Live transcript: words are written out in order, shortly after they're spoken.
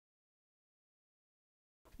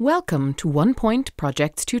Welcome to ONEPOINT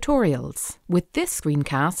Projects Tutorials. With this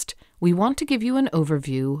screencast, we want to give you an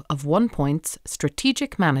overview of ONEPOINT's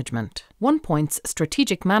strategic management. ONEPOINT's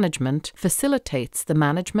strategic management facilitates the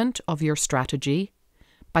management of your strategy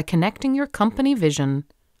by connecting your company vision,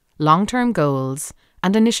 long-term goals,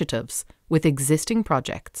 and initiatives with existing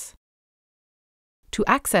projects. To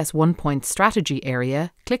access ONEPOINT's strategy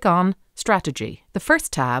area, click on Strategy. The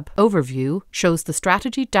first tab, Overview, shows the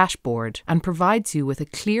strategy dashboard and provides you with a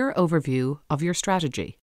clear overview of your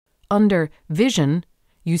strategy. Under Vision,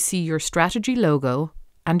 you see your strategy logo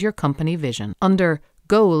and your company vision. Under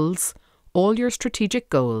Goals, all your strategic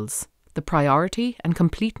goals, the priority and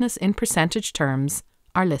completeness in percentage terms,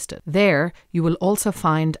 are listed. There, you will also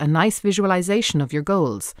find a nice visualization of your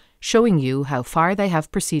goals, showing you how far they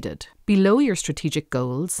have proceeded. Below your strategic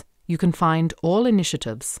goals, you can find all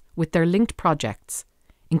initiatives with their linked projects,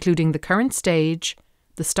 including the current stage,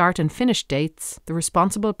 the start and finish dates, the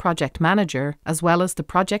responsible project manager, as well as the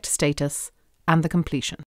project status and the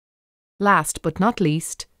completion. Last but not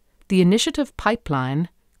least, the initiative pipeline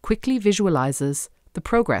quickly visualizes the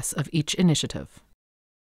progress of each initiative.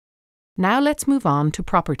 Now let's move on to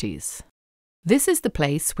Properties. This is the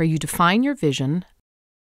place where you define your vision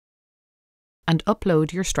and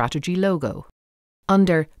upload your strategy logo.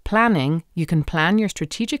 Under Planning, you can plan your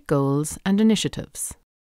strategic goals and initiatives.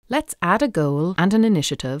 Let's add a goal and an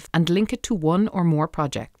initiative and link it to one or more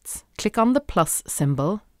projects. Click on the plus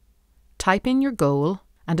symbol, type in your goal,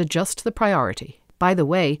 and adjust the priority. By the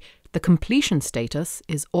way, the completion status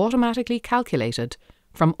is automatically calculated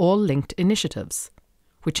from all linked initiatives,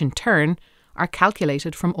 which in turn are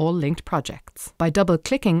calculated from all linked projects. By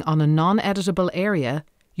double-clicking on a non-editable area,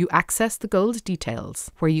 you access the goal's details,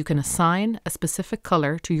 where you can assign a specific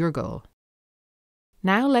color to your goal.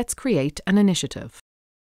 Now let's create an initiative.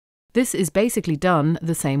 This is basically done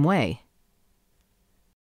the same way.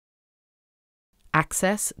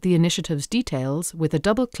 Access the initiative's details with a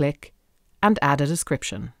double click and add a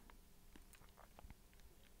description.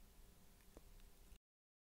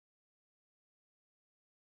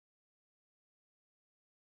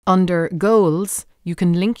 Under Goals, you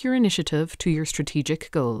can link your initiative to your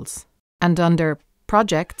strategic goals. And under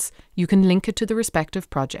Projects, you can link it to the respective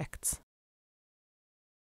projects.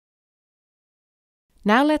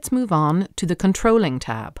 Now let's move on to the Controlling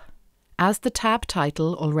tab. As the tab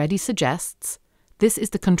title already suggests, this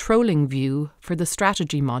is the controlling view for the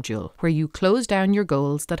strategy module, where you close down your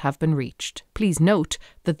goals that have been reached. Please note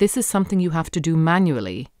that this is something you have to do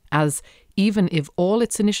manually, as even if all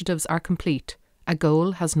its initiatives are complete, a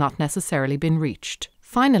goal has not necessarily been reached.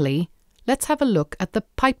 Finally, let's have a look at the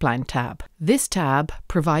Pipeline tab. This tab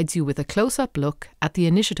provides you with a close-up look at the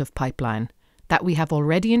initiative pipeline that we have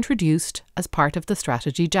already introduced as part of the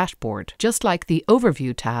strategy dashboard. Just like the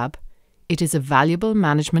Overview tab, it is a valuable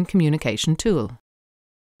management communication tool.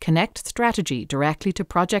 Connect strategy directly to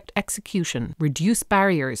project execution, reduce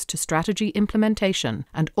barriers to strategy implementation,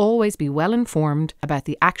 and always be well informed about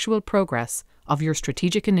the actual progress of your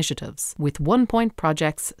strategic initiatives with ONEPOINT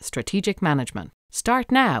Projects Strategic Management. Start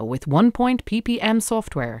now with ONEPOINT PPM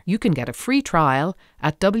software. You can get a free trial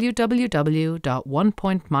at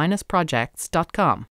www.onepoint-projects.com.